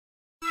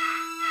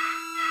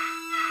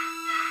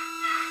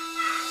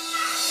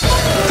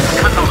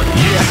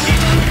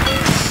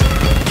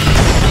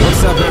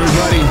What's up,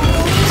 everybody?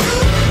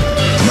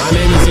 My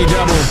name is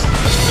E-dubble,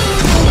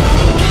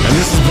 and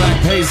this is Black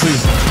Paisley.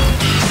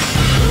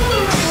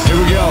 Here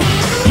we go,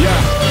 yeah.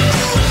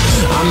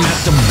 I'm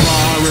at the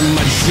bar in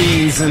my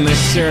jeans and the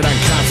shirt I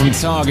got from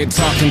Target,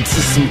 talking to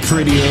some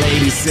pretty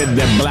lady. Said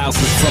that blouse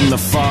is from the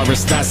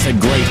forest. I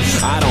said great,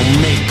 I don't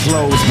make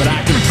clothes, but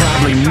I could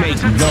probably make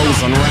those.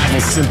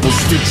 Unravel simple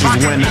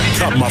stitches when I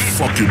cut my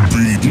fucking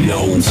bead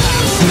nose.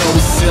 No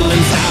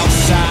ceilings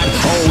outside,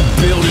 old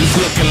buildings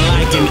looking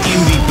like an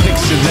indie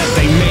picture that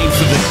they made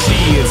for the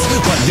kids.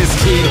 But this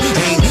kid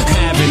ain't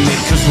having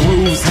it, cause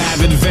roofs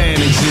have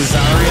advantages.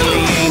 I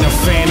really ain't a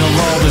fan of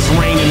all this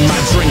rain in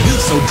my drink,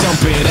 so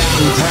dump it out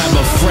and grab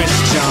a fresh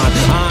John.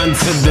 On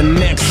to the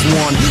next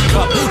one.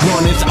 Cup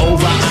runneth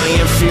over, I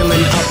am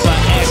feeling upper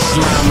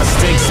echelon.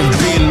 Mistakes have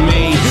been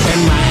made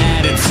and my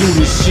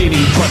attitude is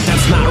shitty, but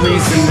that's not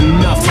reason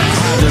enough to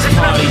have this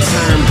party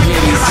turn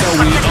pity. So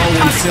we owe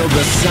until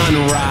the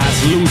sunrise,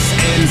 loose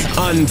ends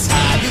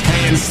untied,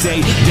 hands stay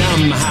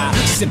dumb high,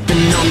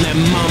 sipping on that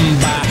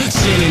mumbai.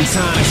 Gin and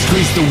tonic,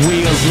 grease the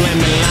wheels,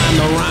 lemon lime,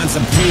 the rhymes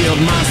are peeled.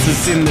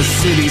 Monsters in the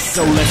city,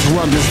 so let's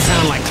run this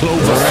town like Clover.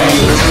 The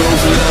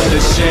rules love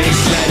the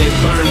shakes, let it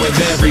burn with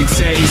every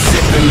taste.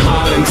 Sipping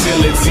hard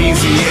until it's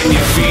easy and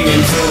you're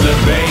feeding to the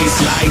bass.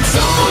 Lights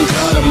on,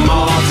 cut them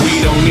off,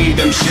 we don't need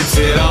them shits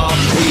at all.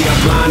 We are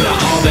blind to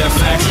all their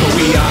facts, but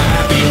we are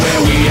happy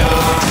where we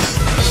are.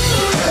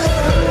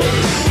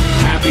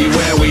 Happy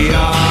where we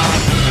are.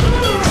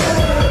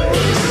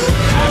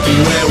 Happy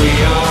where we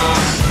are.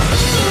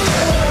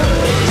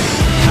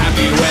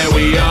 Happy where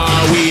we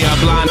are. We are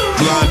blind,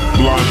 blind,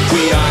 blind.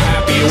 We are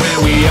happy where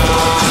we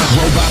are.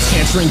 Robots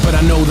can't drink, but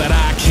I know that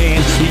I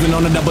can. Even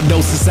on a double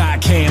doses I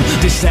can.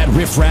 Dish that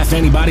riff-raff,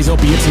 anybody's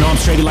opiates, and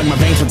arms traded like my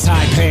veins from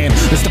Taipan.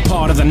 It's the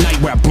part of the night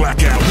where I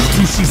black out.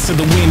 2 sheets to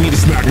the wind, need a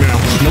snack now.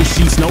 No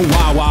sheets, no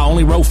wah-wah,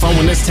 only roll phone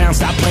when this town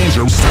stop playing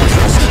Joe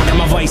Stonehouse. I got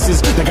my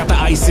vices, they got the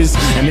ices,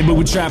 and they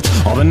booby trapped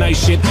all the nice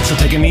shit. So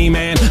take a knee,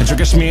 man, and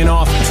drink a schmear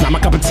off. It's not my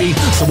cup of tea,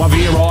 so I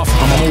veer off.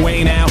 I'm on my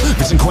way now,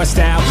 vision quest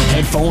out.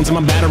 Headphones and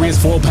my battery is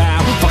full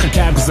power. Fuck a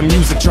cab cause the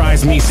music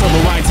drives me. So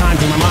the right time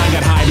cause my mind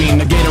got high beam.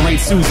 The Gatorade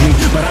soothes me,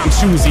 but I'm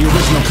choosy.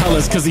 Original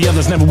colors cause the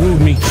others never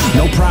wooed me.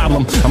 No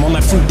problem, I'm on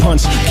that fruit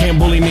punch, can't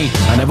bully me.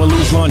 I never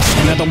lose lunch,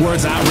 in other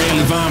words I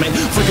rarely vomit.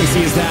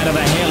 Frequency is that of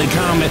a Haley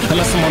Comet.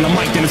 Unless I'm on the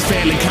mic then it's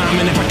fairly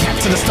common. If I cap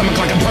to the stomach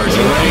like a virgin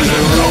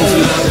razor.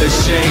 Roll up the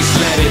shakes,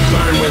 let it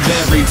burn with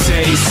every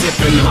taste.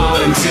 Sipping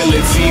hard until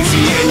it's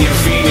easy and you're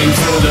feeding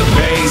to the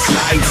bass.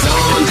 Lights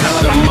on,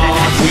 cut them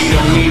off, we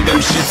don't need them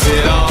shits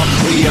at all.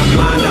 We are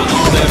blind to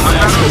all their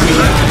facts, but we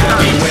are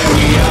happy where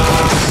we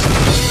are.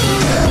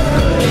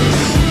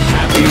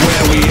 Happy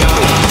where we are.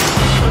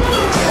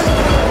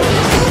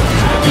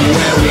 Happy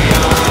where we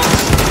are.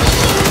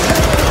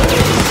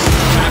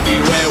 Happy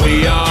where we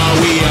are.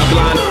 We are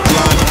blind,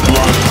 blind,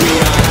 blind. We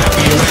are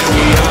happy where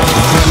we are.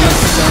 When the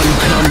sun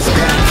comes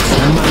back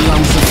and my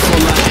lungs are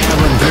full of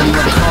arrogance,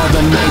 recall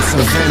the night's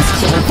events.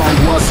 Hope I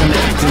wasn't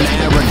acting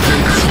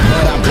arrogant,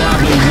 but I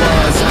probably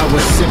was. I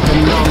was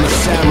sipping on the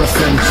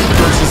Seraphim,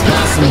 purchased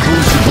by some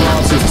bougie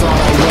blogs who thought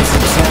I was a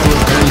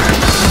terrapin.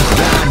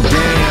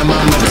 Goddamn,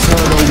 I'm a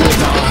turtle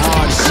with a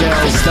hard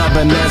shell,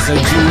 stubborn as a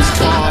used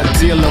car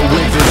dealer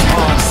with his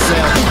hard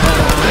sell. But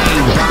I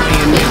ain't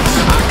buying it,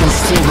 I can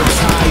still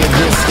retire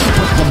this.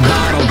 Put the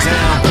bottle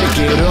down, pick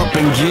it up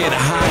and get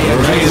higher.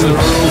 Raise the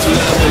roof,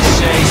 love the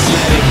shakes,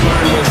 let it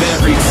burn with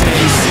every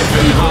taste.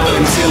 Sipping hard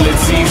until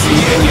it's easy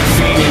and you're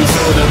feeding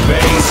to the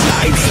bass.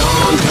 Lights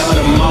on, cut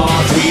them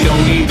off, we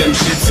don't need them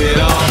shits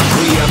at all.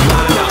 We are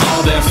blind to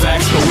all their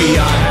facts, but we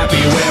are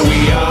happy where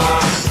we are.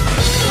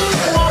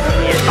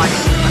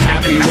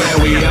 Happy where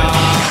we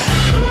are.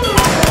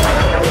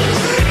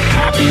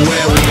 Happy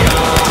where we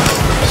are.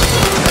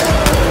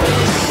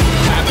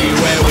 Happy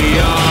where we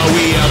are.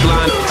 We are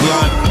blind,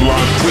 blind,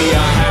 blind. We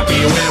are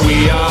happy where we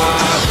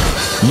are.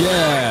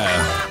 Yeah.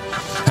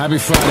 Happy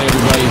Friday,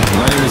 everybody.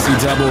 My name is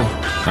E-dubble,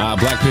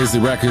 Black Paisley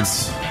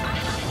Records.